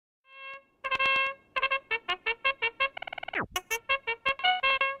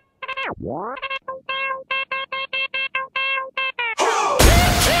Okay,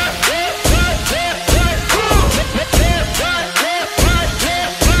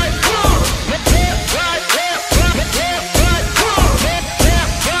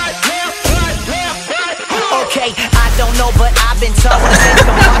 I don't know, but I've been told to send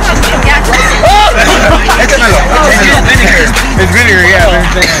some It's vinegar, yeah.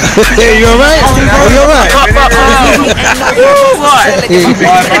 You alright? You alright?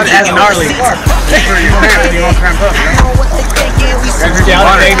 That's gnarly. You won't cramp up,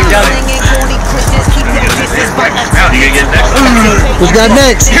 Who's got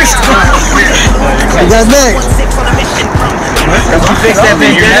next? Who got next? Fix that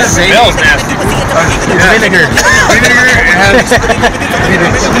thing. It smells nasty. It's vinegar.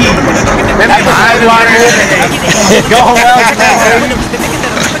 Vinegar has high water. Go well.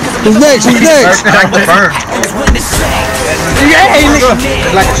 Who's next? Who's next? Burn. Yeah,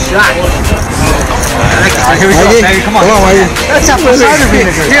 like a shot. Here we go, baby. Come on. Come on, That's apple cider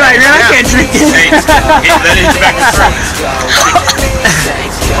vinegar. You're like, man, I can't drink it. That is back to front.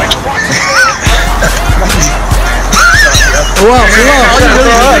 Come on, come on.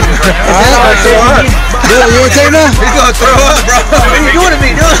 Alright. You wanna take that? He's gonna throw up, bro. What are you doing to me,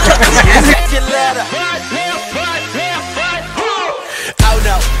 dude?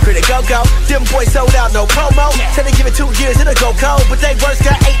 Go. Them boys sold out, no promo. Said they give it 2 years, it'll go cold. But they worst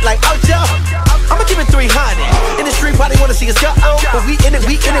got 8 like Ocho. I'ma give it 300. In the street, probably wanna see us go on. But we in it,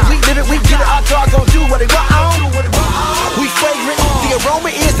 we live it, we get it. Our dog gon' do what they want on. We fragrant, the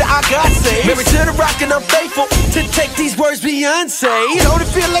aroma is that I got saved. Married to the rock and I'm faithful to take these words Beyonce. Don't it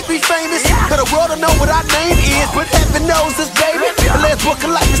feel like we famous? But the world don't know what our name is. But heaven knows us, baby. The last book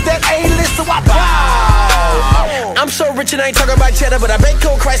of life is that A-list, so I bow. I'm so rich and I ain't talking about cheddar, but I been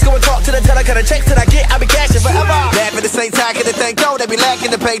cold Christ, go and talk to the teller. Cut the checks that I get, I be cashing forever. Laugh at the same time, get the thing go. They be lacking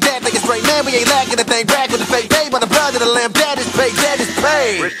to pay that. Think it's straight, man, we ain't lacking the thing. Brag with the fake pay by the blood of the lamb. That is paid, that is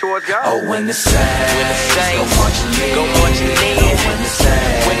paid. Oh, when the saints go marching in, go marching in. When the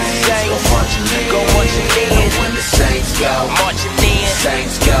saints go marching in, go marching in. When the saints go marching in,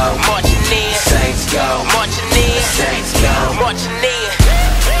 saints go marching in, saints go marching in, saints go marching in.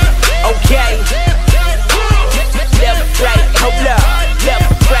 Okay. Left, right, hold up. Left,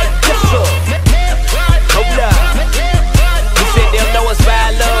 right, left up. Hold up. He said they'll know us by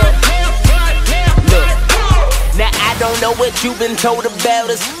love. Look. Now I don't know what you've been told about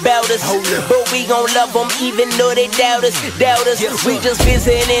us, but we gon' love them even though they doubt us. We just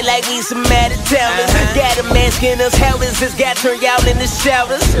visiting like we some out-of-towners. Got them asking us how is this guy turn y'all in the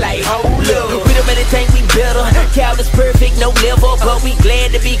showers? Like hold up, we don't really think we better. Cow is perfect, no liver, but we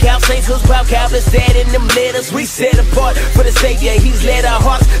glad to be cow saints, cause Bob Cow is dead in them letters. We set apart for the Savior, he's led our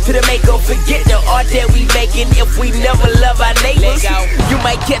hearts to the maker. Forget the art that we making if we never love our neighbors. You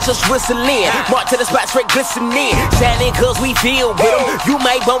might catch us whistling, march to the spot straight glistening, shining cause we feel with them. You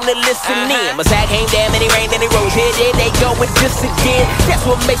might wanna listen in. Messiah came down and he rained and he rose. Here they go with this again. That's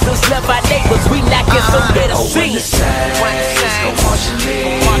what makes us love our neighbors. We not get some better see. When the saints go marching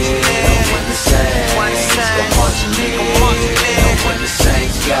in, when the saints go marching in, when the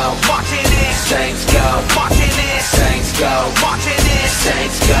saints go marching in, saints go marching in, saints go marching in,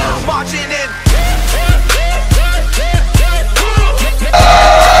 saints go marching in.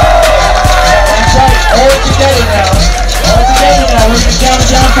 All together now. We're just counting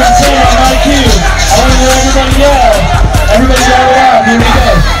down from 10 on my cue. I want to hear everybody yell. Everybody yell it out. Here we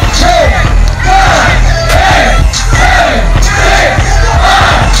go. 2, 1, 8, 7, 6,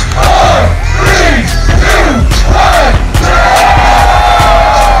 5, 4, 3, 2, 1.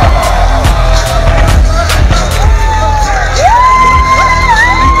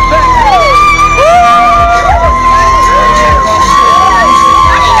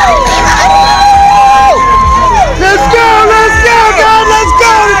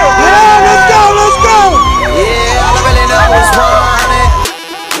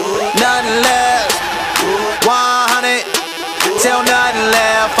 Till nothing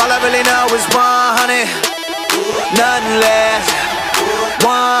left. All I really know is 100. Nothing left.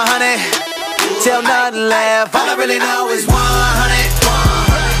 100. Till nothing left. All I really know is 100.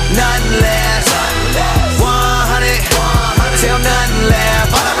 Nothing left. 100. Till nothing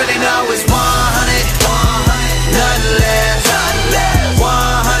left. All I really know is.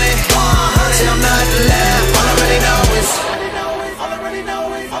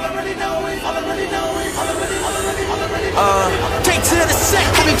 Take to the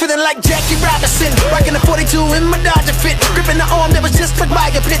second. feeling like Jackie Robinson, rocking the 42 in my Dodger fit, gripping the arm that was just struck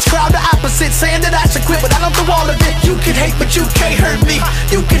by a pitch. Crowd the opposite, saying that I should quit, but I love the wall of it. You can hate, but you can't hurt me.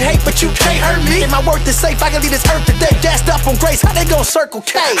 You can hate, but you can't hurt me. And my worth is safe, I can leave this earth today. Gassed up on grace, how they gon' Circle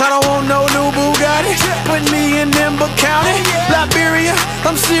K? I don't want no new Bugatti, put me in Nimba County, Liberia,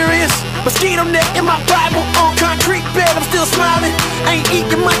 I'm serious. Mosquito net in my Bible, on concrete bed, I'm still smiling. Ain't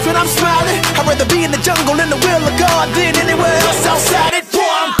eating much when I'm smiling. I'd rather be in the jungle in the will of God than anywhere else outside it. Boy,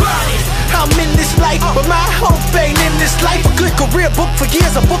 I'm burning. I'm in this life, but my hope ain't in this life. A good career, book for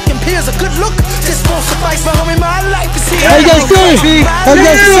years, a book and peers, a good look just won't suffice. But homie, my life is here. How you guys doing? How you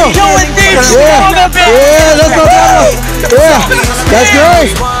guys doing? Yeah, let's go down. Yeah, that's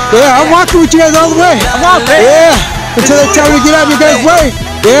great. Yeah, I'm walking with you guys all the way. I'm walking. Yeah, until they tell me to get out of you guys' way.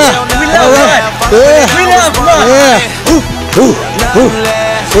 Yeah, we love that. Yeah, we love love. Yeah,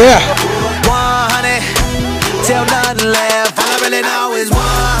 yeah. 100 till nothing left. All I really know is 100,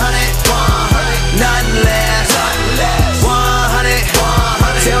 100, nothing left.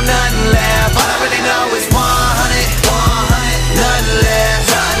 100 till nothing left. All I really know is 100, 100, nothing left.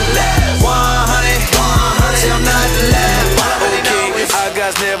 100 till nothing left. All I really know is our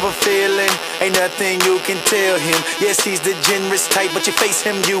God's never failing. Ain't nothing you can tell him. Yes, he's the generous type, but you face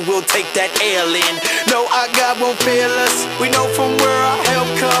him, you will take that L in. No, our God won't fail us. We know from where our help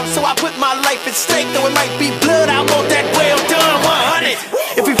comes. So I put my life at stake, though it might be blood. I want that well done 100.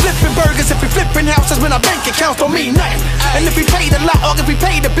 If we flipping burgers, if we flipping houses, when our bank accounts don't mean nothing. And if we paid a lot, or if we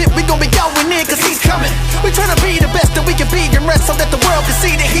paid a bit, we gon' be going in, cause he's coming. We tryna be the best that we can be and rest so that the world can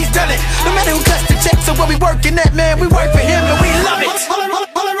see that he's done it. No matter who cuts the check, so where we working at, man, we work for him and we love it.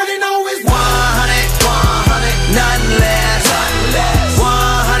 All I really know is 100, 100, nothing less.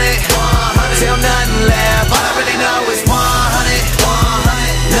 100 till nothing left. All I really know is 100,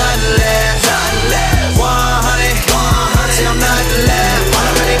 100, nothing less. 100 till nothing left. All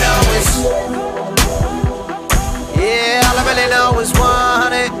I really know is, yeah, all I really know is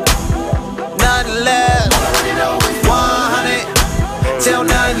 100, nothing left. 100 till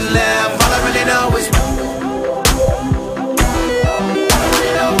nothing left. All I really know is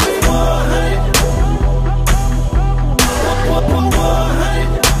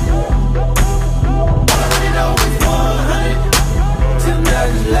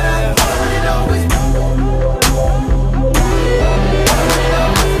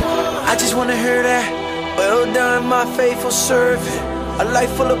I just wanna hear that. Well done, my faithful servant. A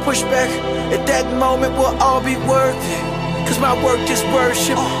life full of pushback. At that moment we'll all be worth it. Cause my work is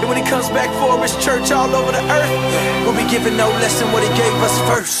worship. And when he comes back for his church all over the earth, we'll be giving no less than what he gave us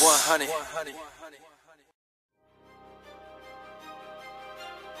first. 100.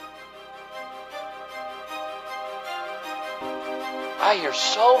 I hear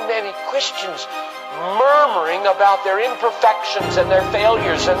so many Christians murmuring about their imperfections and their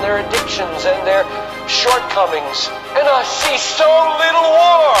failures and their addictions and their shortcomings, and I see so little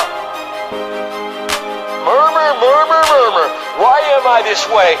war. Murmur, murmur, murmur. Why am I this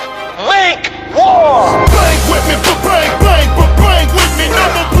way? Make war! Bang with me, but bang with me.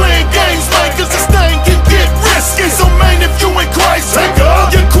 Never playing games, man, cause this thing can get risky. So man, if you in Christ, take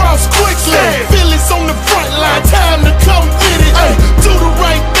up your cross quickly. Feelings on the front line, time to come with it. Ay, do the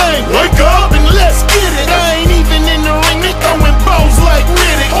right thing, wake up and let's get it. I ain't even in the ring, they throwing balls like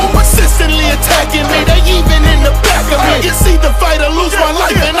Riddick. Persistently attacking me, they even in the back of me. You see the fight or lose my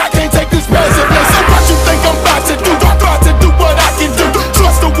life, and I can't take this passively. So what you think I'm about to do? I'm about to do what I can do.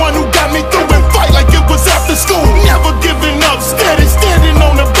 Trust the one who got me through and fight like it was after school. Never giving up, steady standing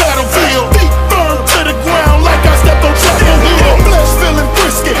on the battlefield. Feet firm to the ground like I stepped on Chapel Hill. Flesh feeling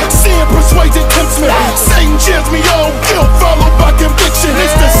frisky, sin persuasion tempts me. Satan cheers me on, guilt followed by conviction.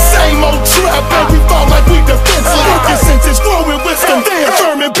 It's the same old trap where we fall like we defenseless. Working since it's growing wisdom, stand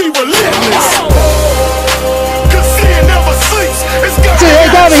firm and be relentless. Cause sin never sleeps. It's got He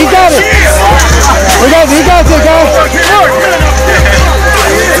got it, he got it. He got it, guys.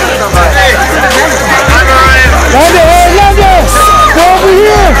 Lando, go over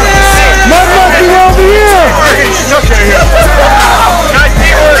here. My monkey over here.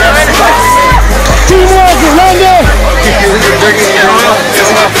 Teamwork, Lando.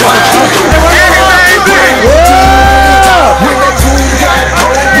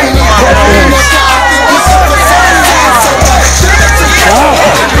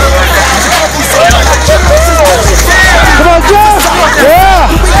 Come on, Jeff. Yeah.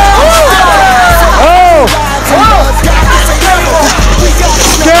 Oh.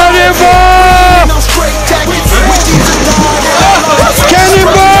 Cannonball!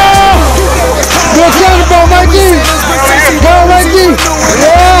 Cannonball! Go cannonball, Mikey! Go, Mikey!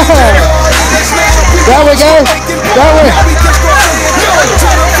 Yeah! That way, guys! That way!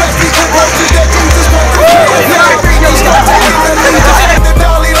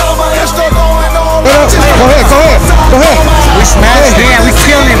 Yeah, we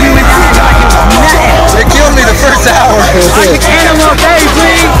killed it. We went down there like it was nothing. They killed me the first hour. Like the animal,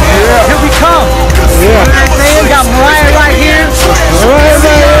 baby. Yeah. Here we come. Yeah. You know what I'm saying? Got Mariah right here. Mariah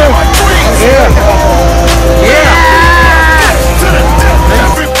right here. Yeah. Yeah.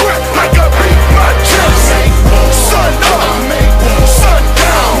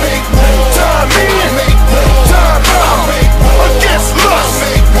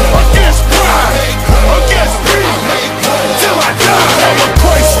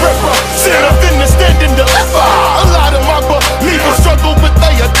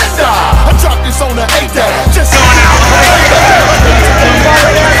 On the 8 just going out. Get out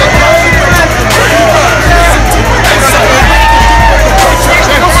of it.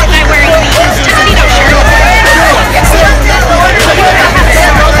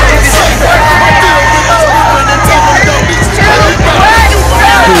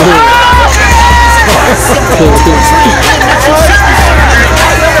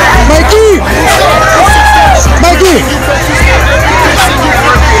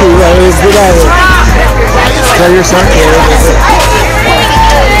 Is that your son?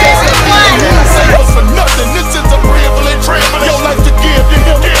 For nothing, this is a privilege. Your life to give to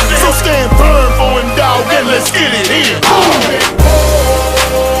him. So stand firm for him, dog, and let's get it in.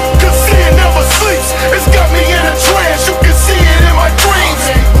 Cause sin never sleeps. It's got me in a trance. You can see it in my dreams.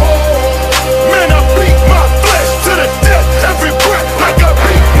 Man, I beat my flesh to the death every breath like I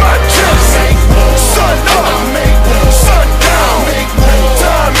beat my chest. Sun up, sun down,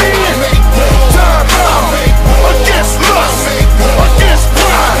 time in, time out. Against lust, against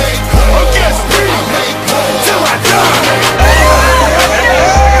pride, against greed, till I die.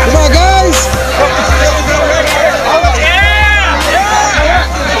 Come on, guys.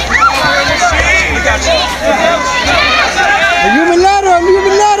 A human ladder, a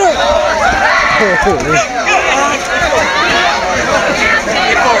human ladder.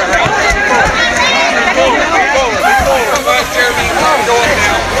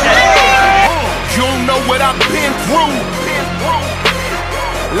 You don't know what I've been through.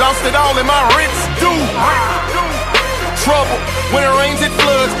 Lost it all in my rent's due. Trouble, when it rains it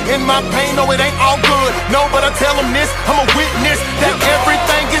floods. In my pain, no, it ain't all good. No, but I tell them this, I'm a witness that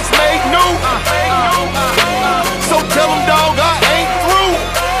everything gets made new. So tell them, dog, I ain't through.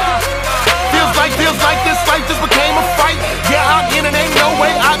 Feels like this life just became a fight. Yeah, I'm in and ain't no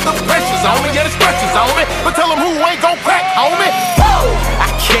way out. The pressure's on me, yeah, the stretches on me. But tell them who ain't gon' crack, homie.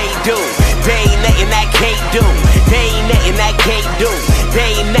 I can't do. They ain't nothing I can't do. They ain't nothing I can't do.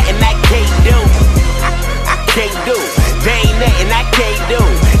 They ain't nothing I can't do. I can't do. They ain't nothing I can't do.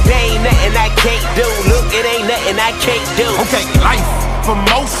 They ain't nothing I can't do. Look, it ain't nothing I can't do. Okay, life for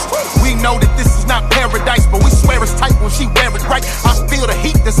most. We know that this is not paradise, but we swear it's tight when she wear it right. I feel the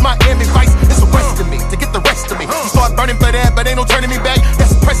heat, that's my advice. It's arresting me to get the rest of me. You start burning for that, but ain't no turning me back.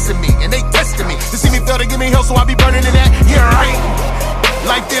 That's pressing me, and they testing me. To see me fail, to give me hell, so I be burning in that. Yeah, right.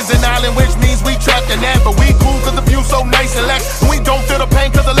 Life is an island, which means we trapped in that. But we cool cause the view so nice and lax. We don't feel the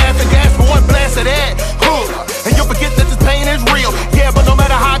pain cause the laughing gas. For one blast of that, and you'll forget that this pain is real. Yeah, but no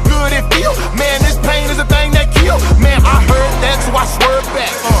matter how good it feel, man, this pain is a thing that kill. Man, I heard that, so I swerved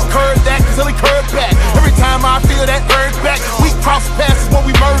back. Curved that, cause he curved back. Every time I feel that urge back, we cross paths when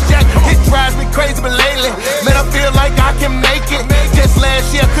we merge at. It drives me crazy, but lately, man, I feel like I can make it. Just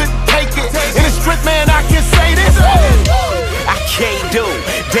last year I couldn't take it. In the strip, man, I can say this. I can't do.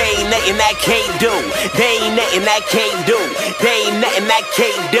 They ain't nothing I can't do. They ain't nothing I can't do. They ain't nothing I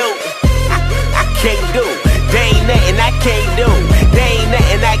can't do. I can't do. They ain't nothing I can't do. They ain't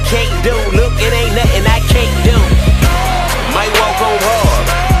nothing I can't do. Look, it ain't nothing I can't do. Might walk on hard.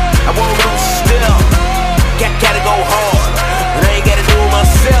 I won't go still. Gotta go hard. But I ain't gotta do it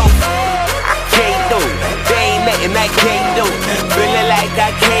myself. I can't do. They ain't nothing I can't do. Feeling like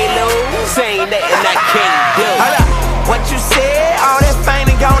I can't lose. Ain't nothing I can't do. What you said, all that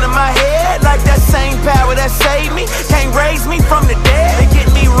fainting gone in my head. Like that same power that saved me can't raise me from the dead. They get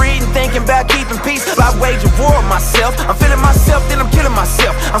me reading, thinking about keeping peace. I wage a war on myself. I'm feeling myself, then I'm killing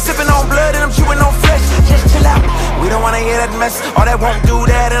myself. I'm sipping on blood and I'm chewing on flesh. Just chill out. We don't wanna hear that mess. All that won't do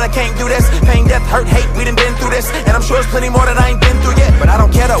that and I can't do this. Pain, death, hurt, hate, we done been through this. And I'm sure it's plenty more that I ain't been through yet. But I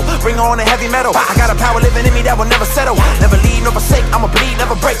don't care though, bring on the heavy metal. I got a power living in me that will never settle. Never leave, nor forsake, I'ma bleed,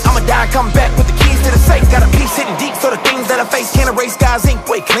 never break. I'ma die, come back with the keys to the safe. Got a piece hidden deep, so the things that I face can't erase God's ink.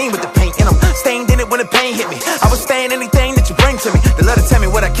 Way clean with the paint, and I'm stained in it when the pain hit me. I would stand anything that you bring to me. The letter tell me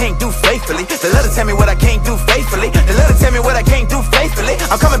what I can't do faithfully. The letter tell me what I can't do faithfully. The letter tell me what I can't do faithfully.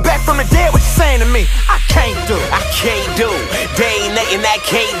 I'm coming back from the dead, what you saying to me? I can't do. I can't do. They ain't nothing I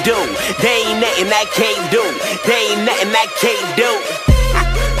can't do. They ain't nothing I can't do. They ain't nothing I can't do.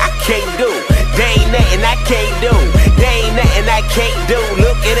 I can't do. They ain't nothing I can't do. They ain't nothing I can't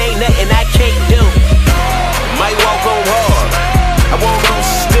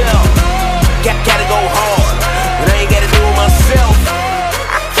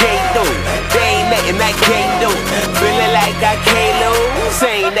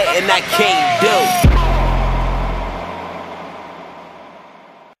Say ain't nothing I can't do.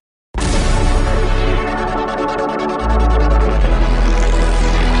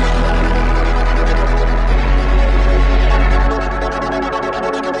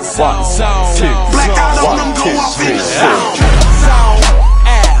 Zone, two, blackout on them, go off in the zone.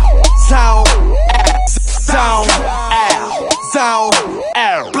 Zone,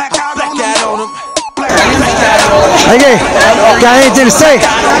 blackout on them. Okay, got anything to say?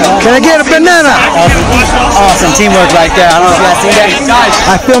 Can I get a banana? Awesome teamwork right there. I don't know if you guys seen that.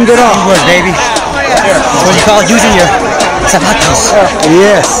 I filmed it all. Teamwork, baby. What do you call it? Using your zapatos.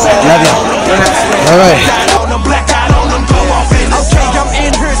 Yes. Love you. All right.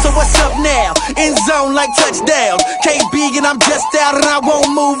 What's up now? In zone like touchdowns. KB and I'm just out and I won't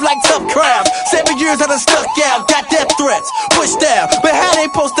move like tough crowds. 7 years I done stuck out, got death threats, pushed out. But how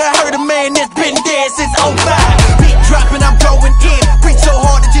they post I heard a man that's been dead since 05. Beat dropping, I'm going in. Preach so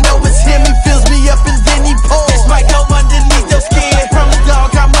hard that you know it's him. He fills me up and then he pours. This might go underneath your skin. From the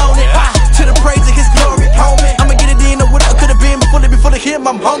dog, I'm on it. To the praise of his glory, homie. I'ma get it in or what I could have been before him.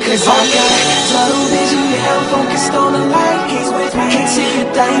 I'm hungry. Tunnel vision, yeah, I'm focused on the light. Can't see a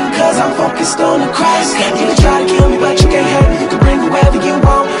thing, cause I'm focused on the Christ. You can try to kill me, but you can't hurt me. You can bring whoever you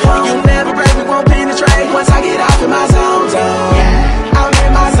want. You'll never break me, won't penetrate. Once I get off in my zone, I'm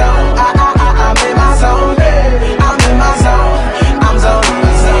in my zone. I'm in my zone. I'm in my zone. I'm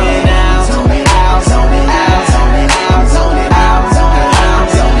zoning out. Zoning out. Zoning out. Zoning out. Zoning out. Zoning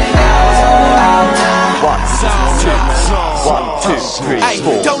out. Zoning out. 1, 2, 3,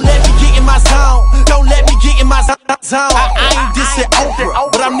 4. Don't let me get in my zone. Don't let me get in my zone. I ain't dissing Oprah,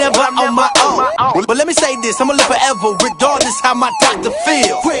 but I'm never on my own. But let me say this, I'ma live forever, regardless how my doctor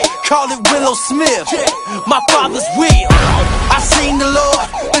feel. Call it Willow Smith, my father's will. I seen the Lord,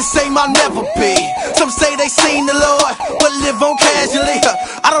 and same I'll never be. Some say they seen the Lord, but live on casually.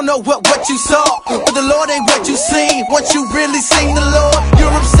 I don't know what you saw, but the Lord ain't what you seen. Once you really seen the Lord,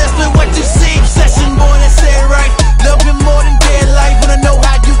 you're obsessed with what you see. Obsession, boy, that's it right. Love him more than dead life. Wanna know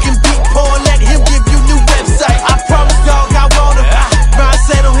how you can be poor, let him give you new website. I promise, dog, I want him.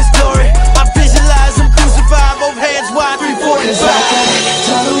 Mindset on his glory. I visualize him crucified, both hands wide, 340.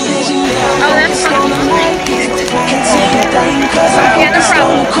 Tunnel vision, yeah, I'm focused on the light. Can't see a thing, cause I'm focused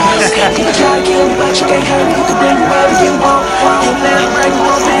on the Christ. You can try to kill me, but you can't hurt me. You can bring whoever you want. You'll never break, you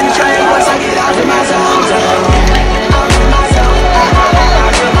won't penetrate. Once I get out of my zone, I'm in my zone.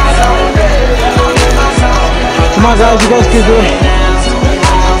 I'm in my zone. I'm in my zone. Come on, guys, you guys can do it.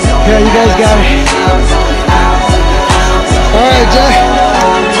 Yeah, you guys got it. All right, Jay.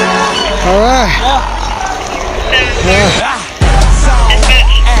 All right. Yeah.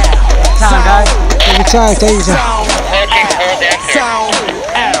 Time, guys. Take your time, take your time.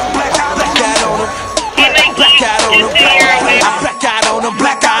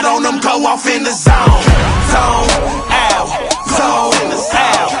 Blackout on them, go off in the zone. Zone out, zone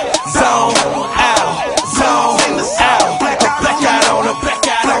out, zone out, zone out. Blackout on them,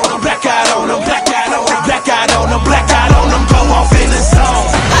 blackout on them, blackout on them, blackout on them, blackout on them, blackout on them, go off in the zone.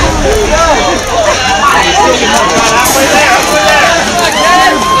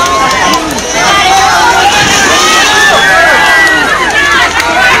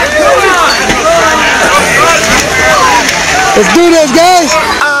 Let's do this, guys.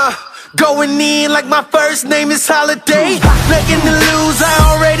 Going in like my first name is Holiday. Nothing to lose, I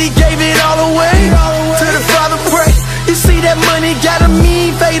already gave it all away. To the Father pray. You see that money got a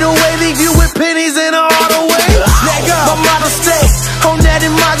mean fade away, leave you with pennies in a auto way. My motto stay on that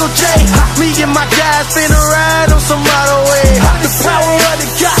Imago J. Me and my guys finna ride on some auto way. The power of the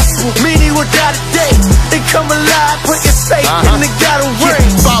gospel, meaning without a day. They come alive, put your faith in the God of rain.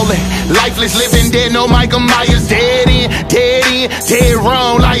 Falling, lifeless, living dead, no Michael Myers. Dead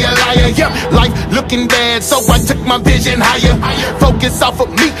wrong, liar, yep. Life looking bad, so I took my vision higher. Focus off of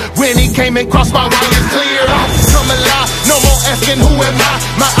me when he came and crossed my wires. Clear off, come alive, no more asking who am I.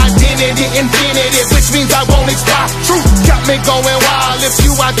 My identity infinity, which means I won't expire. Truth got me going wild. If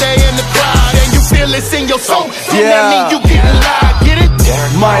you out there in the crowd and you feel it's in your soul, don't that mean you getting live, get it?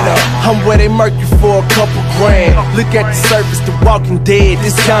 Minor, I'm where they murk you for a couple grand. Look at the surface, the walking dead,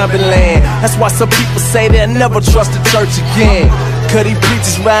 this common land. That's why some people say they'll never trust the church again. Cause these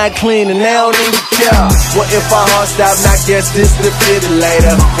preachers ride clean and they don't even care. What if our hearts stop? I guess this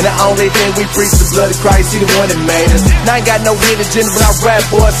defibrillator. And the only thing we preach the blood of Christ, he the one that made us. And I ain't got no hidden agenda, but I rap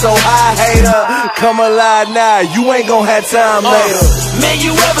boy so high, hater. Come alive now, you ain't gon' have time later. Man,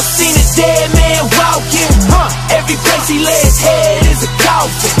 you ever seen a dead man walking? Every place he lay his head is a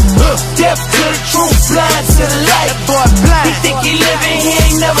coffin. Deaf to the truth, blind to the light. Boy, blind. He think he living, he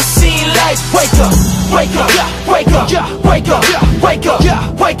ain't never seen life. Wake up, wake up, wake up, wake up, wake up.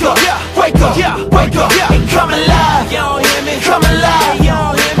 wake up, wake up, wake up, and come alive. You don't hear me? Come alive. You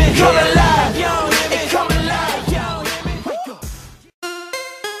don't hear me? Come alive. You don't hear me? Come alive. You don't hear me? Wake up.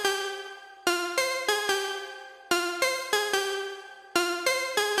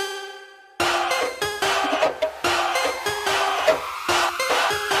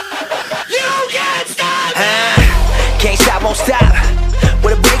 You can't stop. Can't stop, won't stop.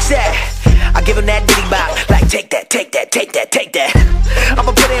 Where the bricks at? I give him that diddy bop. Like take that, take that, take that, take that.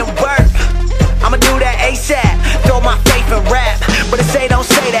 I'ma put in work. I'ma do that ASAP. Throw my faith in rap, but they say don't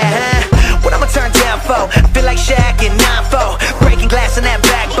say that, huh? What I'ma turn down for? I feel like Shaq in 9-4, breaking glass in that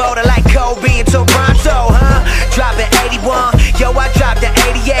backboard. I like Kobe in Toronto, huh? Dropping 81, yo, I dropped the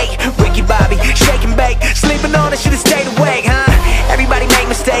 88. Ricky Bobby, shake and bake, sleeping on it, should've stayed awake, huh? Everybody make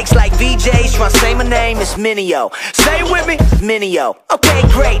mistakes like VJs, tryna say my name, it's Minio. Say it with me, Minio. Okay,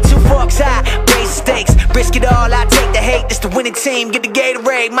 great, 2 forks high, raise the stakes, risk it all, I take the hate. This the winning team, get the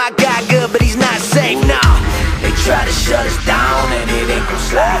Gatorade. My guy good, but he's not safe, nah. They try to shut us down and it ain't gon'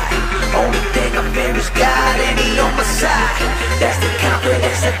 slide. Only thing I fear is God and he on my side. That's the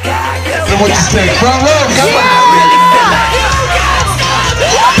confidence I got. So what you say? Front row, come on. I really feel like you can't stop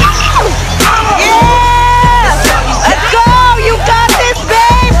me. Let's go! You got this,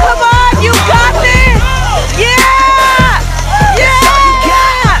 babe! Come on, you got this! Yeah!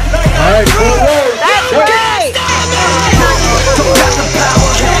 Yeah! Alright, front row. That's great!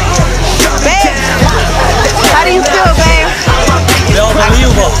 Babe, how do you feel, babe?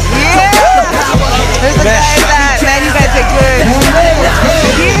 Unbelievable. Yeah! There's a guy that, man, you guys did good.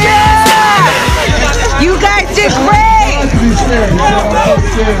 Yeah! You guys did great!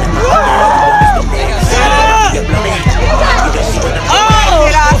 Oh!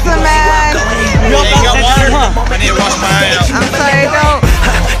 Did awesome, man. You got water? I need to wash my hands. I'm sorry,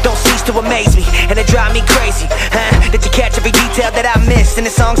 Don't cease to amaze me, and it drive me crazy, huh? Did you catch every detail that I missed in the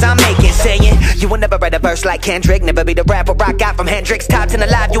songs I'm making? Saying, you will never write a verse like Kendrick, never be the rapper I got from Hendrix. Top 10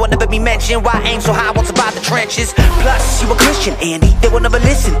 alive, you will never be mentioned. Why aim so high, won't survive the trenches? Plus, you a Christian, Andy, they will never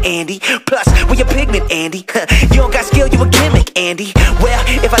listen, Andy. Plus, we a pigment, Andy. You don't got skill, you a gimmick, Andy. Well,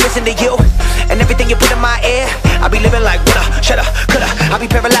 if I listen to you, and everything you put in my ear, I'll be living like woulda, shoulda, coulda. I'll be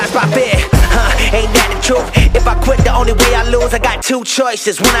paralyzed by fear, ain't that the truth? If I quit, the only way I lose, I got 2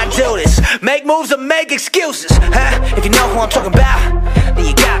 choices when I do this. Make moves or make excuses, huh? If you know who I'm talking about, then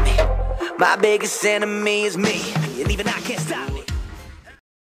you got me. My biggest enemy is me, and even I can't stop me.